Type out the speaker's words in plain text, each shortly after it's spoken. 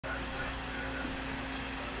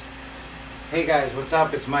Hey guys, what's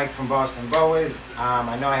up? It's Mike from Boston Boas.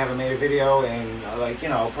 I know I haven't made a video in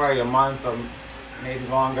probably a month or maybe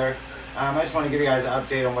longer. I just want to give you guys an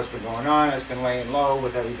update on what's been going on. It's been laying low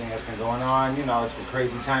with everything that's been going on. It's been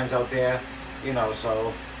crazy times out there.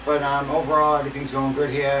 But overall everything's going good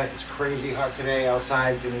here. It's crazy hot today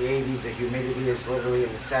outside. It's in the 80s. The humidity is literally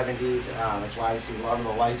in the 70s. That's why I see a lot of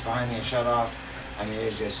the lights behind me are shut off. I mean,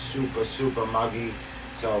 it's just super muggy.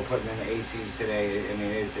 So putting in the ACs today, I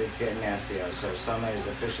mean, it's getting nasty out. So summer is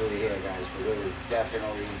officially here, guys, because it is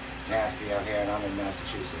definitely nasty out here, and I'm in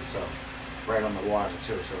Massachusetts, so right on the water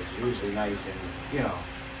too. So it's usually nice and,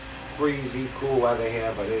 breezy, cool weather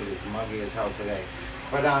here, but it is muggy as hell today.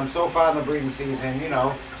 But so far in the breeding season,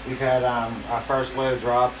 we've had our first litter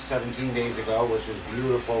drop 17 days ago, which was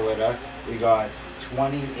beautiful litter. We got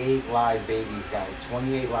 28 live babies, guys.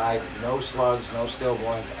 28 live, no slugs, no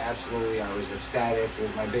stillborns. Absolutely, I was ecstatic. It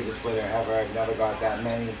was my biggest litter ever. I've never got that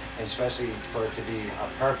many, especially for it to be a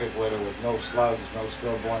perfect litter with no slugs, no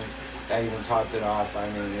stillborns. That even topped it off. I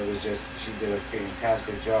mean, it was just, she did a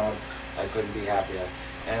fantastic job. I couldn't be happier.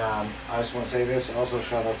 And I just want to say this, also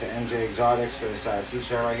shout out to MJ Exotics for this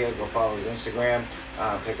t-shirt right here. Go follow his Instagram,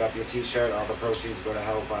 pick up your t-shirt. All the proceeds go to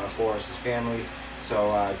help Forrest's family.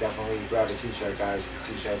 So definitely grab a t-shirt, guys.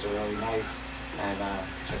 The t-shirts are really nice. And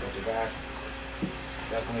check out the back.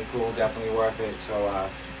 Definitely cool, definitely worth it. So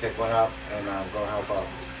pick one up and go help out.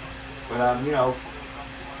 But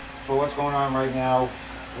for what's going on right now,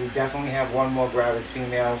 we definitely have one more gravid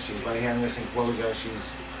female. She's right here in this enclosure.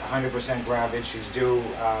 She's 100% gravid. She's due.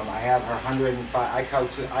 I have her 105. I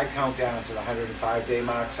count down to the 105-day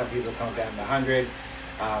mark. Some people count down to 100.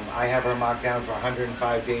 I have her marked down for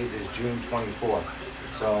 105 days is June 24th.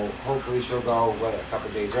 So hopefully she'll go a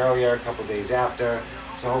couple days earlier, a couple days after.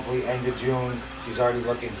 So hopefully end of June. She's already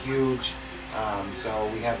looking huge. So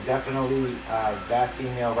we have definitely that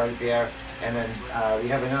female right there. And then we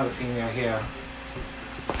have another female here.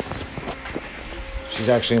 She's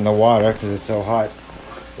actually in the water because it's so hot.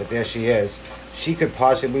 But there she is. She could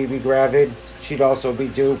possibly be gravid. She'd also be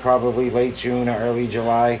due probably late June or early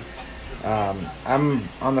July. I'm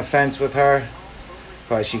on the fence with her,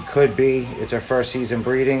 but she could be. It's her first season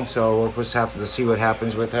breeding, so we'll just have to see what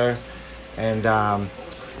happens with her. And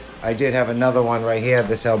I did have another one right here,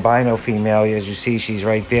 this albino female. As you see, she's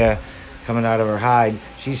right there coming out of her hide.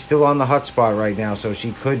 She's still on the hot spot right now, so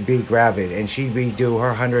she could be gravid, and she'd be due.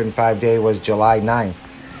 Her 105-day was July 9th.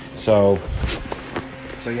 So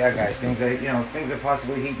yeah, guys, things are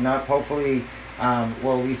possibly heating up. Hopefully,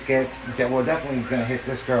 we'll at least we're definitely gonna hit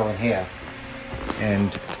this girl in here.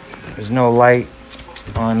 And there's no light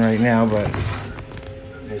on right now, but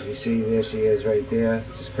as you see, there she is right there,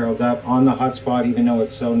 just curled up on the hot spot. Even though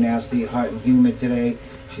it's so nasty, hot and humid today,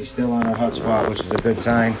 she's still on her hot spot, which is a good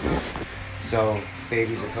sign. So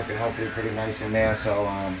babies are cooking healthy, pretty nice in there. So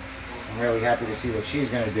I'm really happy to see what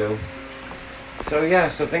she's gonna do. So yeah,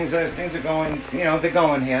 so things are going, they're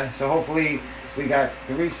going here. So hopefully we got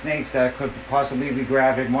 3 snakes that could possibly be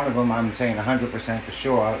gravid. One of them I'm saying 100% for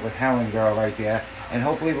sure with Helen Girl right there. And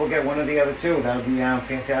hopefully we'll get one of the other 2. That would be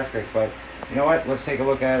fantastic. But you know what? Let's take a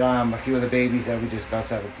look at a few of the babies that we just got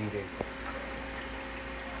 17 days.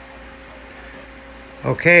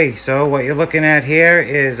 Okay, so what you're looking at here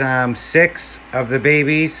is 6 of the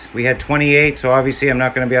babies. We had 28, so obviously I'm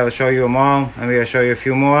not going to be able to show you them all. I'm going to show you a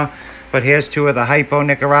few more. But here's 2 of the hypo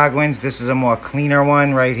Nicaraguans. This is a more cleaner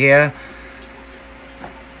one right here.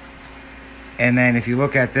 And then if you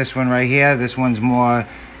look at this one right here, this one's more,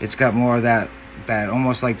 it's got more of that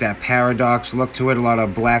almost like that paradox look to it. A lot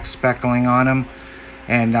of black speckling on them.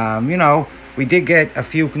 And, we did get a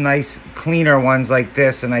few nice cleaner ones like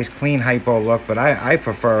this, a nice clean hypo look. But I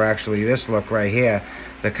prefer actually this look right here.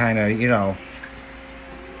 The kind of,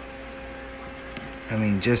 I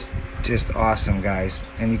mean, just awesome, guys.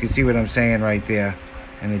 And you can see what I'm saying right there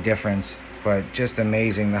and the difference. But just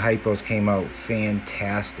amazing. The hypos came out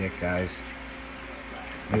fantastic, guys.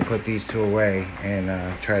 Let me put these 2 away and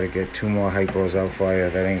try to get 2 more hypos out for you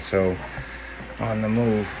that ain't so on the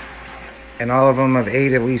move. And all of them have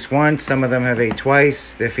ate at least once. Some of them have ate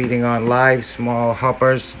twice. They're feeding on live small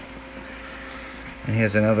hoppers. And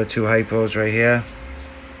here's another 2 hypos right here.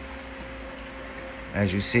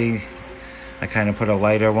 As you see, I kind of put a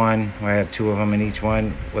lighter one where I have 2 of them in each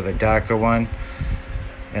one with a darker one.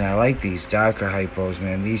 And I like these darker hypos,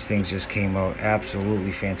 man. These things just came out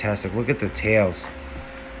absolutely fantastic. Look at the tails.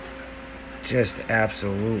 Just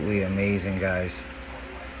absolutely amazing, guys.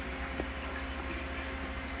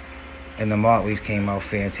 And the Motleys came out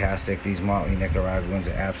fantastic. These Motley Nicaraguans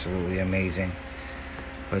are absolutely amazing.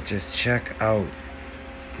 But just check out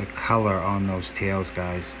the color on those tails,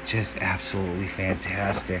 guys. Just absolutely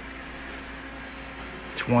fantastic.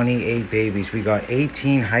 28 babies. We got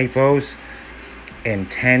 18 hypos and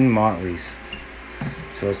 10 motleys.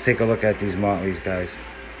 So let's take a look at these motleys, guys.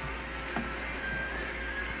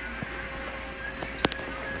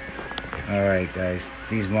 All right, guys,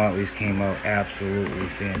 these motleys came out absolutely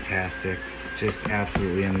fantastic. Just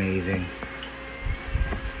absolutely amazing.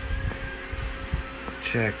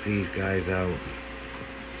 Check these guys out.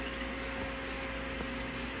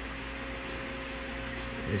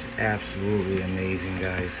 It's absolutely amazing,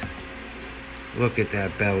 guys. Look at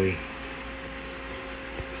that belly.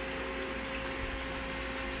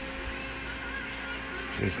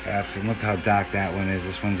 Just absolutely, look how dark that one is.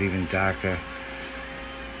 This one's even darker.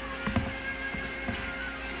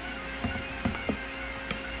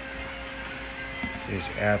 It's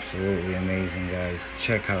absolutely amazing, guys.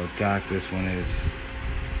 Check how dark this one is.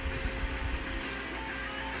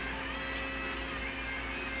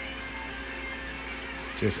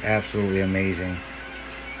 Just absolutely amazing.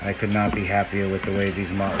 I could not be happier with the way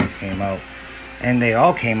these motleys came out. And they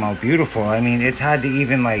all came out beautiful. I mean, it's hard to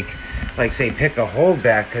even like say pick a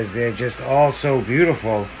holdback because they're just all so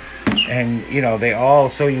beautiful. And, you know, they all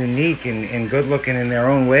so unique and good looking in their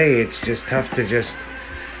own way. It's just tough to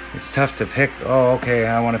it's tough to pick, oh, okay,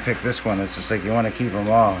 I want to pick this one. It's just like you want to keep them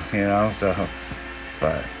all, you know, so.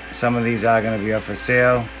 But some of these are going to be up for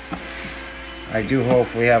sale. I do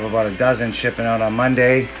hopefully have about a dozen shipping out on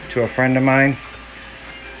Monday to a friend of mine.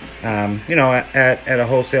 You know, at a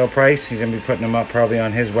wholesale price. He's going to be putting them up probably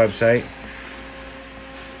on his website.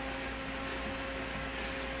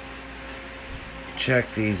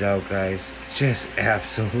 Check these out, guys. Just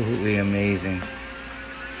absolutely amazing.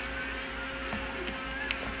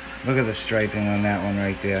 Look at the striping on that one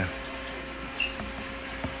right there.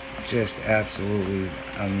 Just absolutely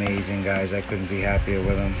amazing, guys. I couldn't be happier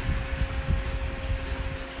with them.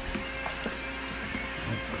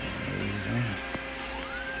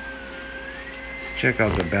 Check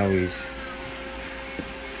out the bellies.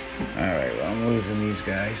 Alright, well, I'm losing these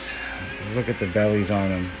guys. Look at the bellies on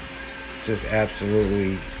them. Just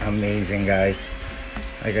absolutely amazing, guys.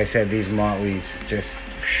 Like I said, these motleys just,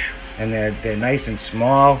 and they're nice and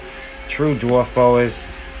small, true dwarf boas,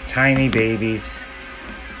 tiny babies.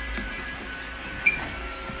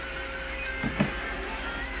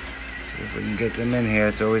 See if we can get them in here.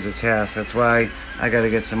 It's always a task. That's why I got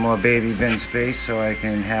to get some more baby bin space so I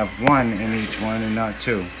can have one in each one and not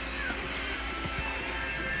two.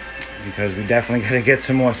 Because we definitely got to get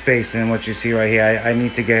some more space than what you see right here. I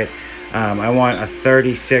need to get, I want a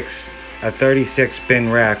 36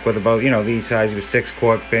 bin rack with about, you know, these size with 6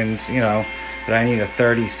 quart bins, you know, but I need a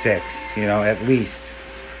 36, you know, at least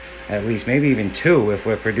maybe even 2 if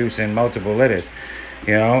we're producing multiple litters,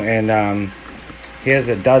 you know. And here's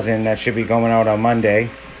a dozen that should be going out on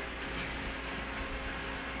Monday.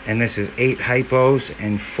 And this is 8 hypos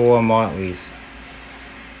and 4 motleys.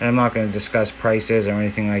 And I'm not going to discuss prices or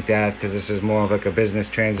anything like that because this is more of like a business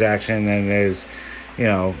transaction than it is, you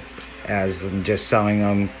know, as just selling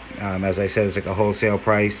them. As I said, it's like a wholesale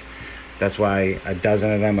price. That's why a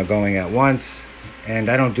dozen of them are going at once. And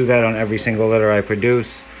I don't do that on every single litter I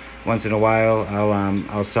produce. Once in a while,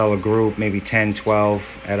 I'll sell a group, maybe 10,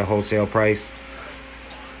 12 at a wholesale price.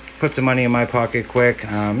 Put some money in my pocket quick,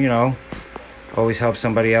 you know. Always help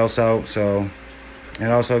somebody else out, so it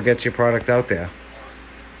also gets your product out there.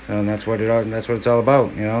 So and that's what it's all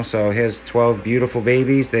about, you know. So here's 12 beautiful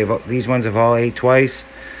babies. These ones have all ate twice,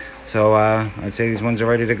 so I'd say these ones are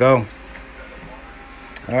ready to go.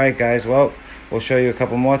 All right, guys. Well, we'll show you a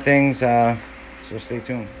couple more things. So stay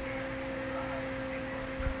tuned.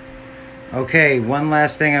 Okay, one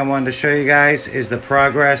last thing I wanted to show you guys is the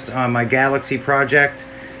progress on my Galaxy project.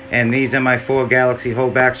 And these are my 4 Galaxy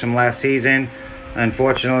holdbacks from last season.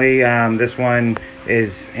 Unfortunately, this one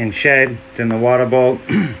is in shed. It's in the water boat.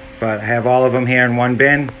 But I have all of them here in one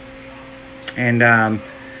bin. And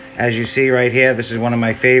as you see right here, this is one of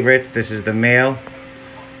my favorites. This is the male.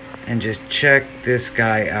 And just check this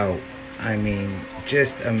guy out. I mean,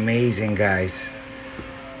 just amazing, guys.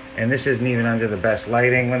 And this isn't even under the best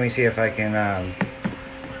lighting. Let me see if I can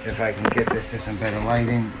get this to some better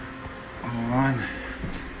lighting. Hold on.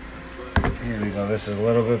 Here we go. This is a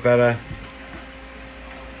little bit better.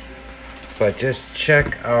 But just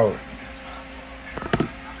check out.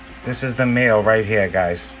 This is the male right here,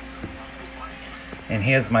 guys. And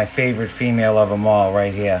here's my favorite female of them all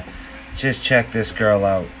right here. Just check this girl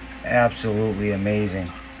out. Absolutely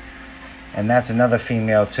amazing. And that's another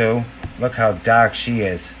female too. Look how dark she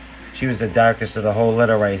is. She was the darkest of the whole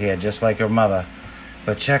litter right here, just like her mother.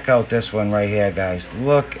 But check out this one right here, guys.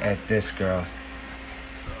 Look at this girl.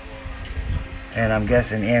 And I'm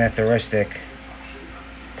guessing anathoristic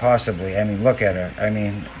possibly. I mean, look at her. I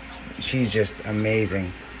mean, she's just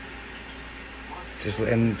amazing.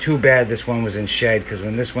 And too bad this one was in shed, because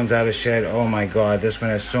when this one's out of shed, oh my God, this one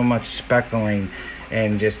has so much speckling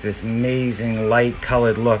and just this amazing light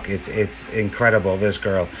colored look. It's incredible, this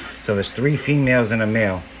girl. So there's 3 females and a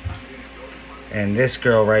male. And this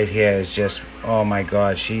girl right here is just, oh my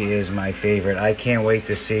God, she is my favorite. I can't wait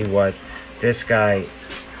to see what this guy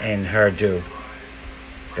and her do.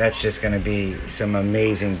 That's just going to be some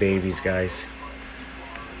amazing babies, guys.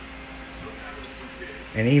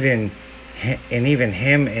 And even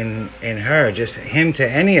him and her, just him to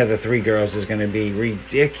any of the 3 girls is going to be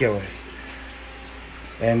ridiculous.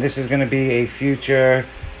 And this is going to be a future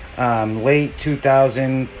late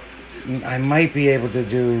 2000. I might be able to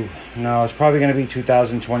do, no, it's probably going to be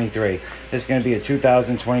 2023. This is going to be a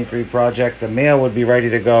 2023 project. The male would be ready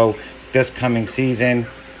to go this coming season.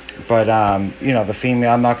 But, you know, the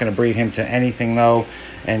female, I'm not going to breed him to anything, though,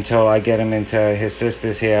 until I get him into his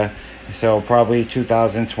sisters here. So probably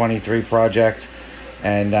 2023 project.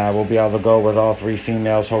 And we'll be able to go with all 3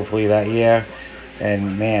 females, hopefully, that year.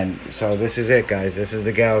 And, man, so this is it, guys. This is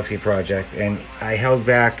the Galaxy Project. And I held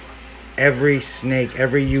back every snake,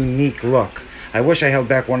 every unique look. I wish I held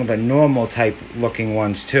back one of the normal type looking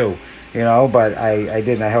ones, too. You know, but I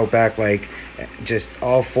didn't. I held back, like, just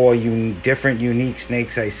all 4 different unique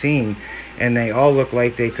snakes I seen, and they all look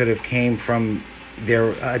like they could have came from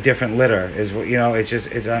a different litter. Is, you know, it's just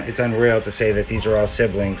it's unreal to say that these are all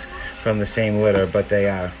siblings from the same litter, but they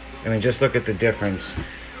are. I mean, just look at the difference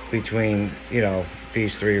between, you know,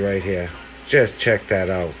 these 3 right here. Just check that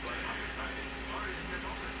out.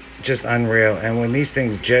 Just unreal. And when these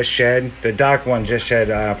things just shed, the dark one just shed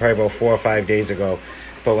probably about 4 or 5 days ago.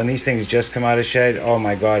 But when these things just come out of shed, oh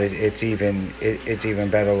my God, it's even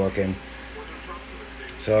better looking.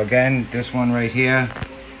 So again, this one right here,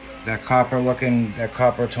 that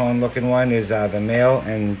copper tone looking one is the male,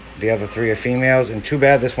 and the other 3 are females. And too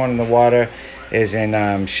bad this one in the water is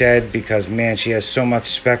in shed, because man, she has so much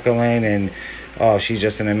speckling, and oh, she's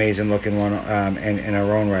just an amazing looking one in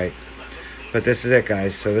her own right. But this is it,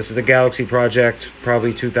 guys. So this is the Galaxy Project,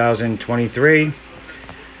 probably 2023.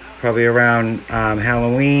 Probably around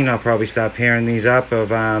Halloween, I'll probably stop pairing these up of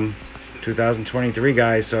 2023,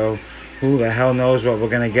 guys. So who the hell knows what we're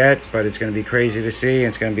going to get, but it's going to be crazy to see.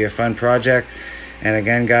 It's going to be a fun project. And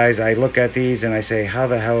again, guys, I look at these and I say, how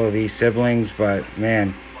the hell are these siblings? But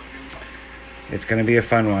man, it's going to be a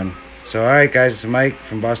fun one. So all right, guys, it's Mike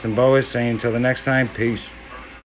from Boston Boas saying until the next time, peace.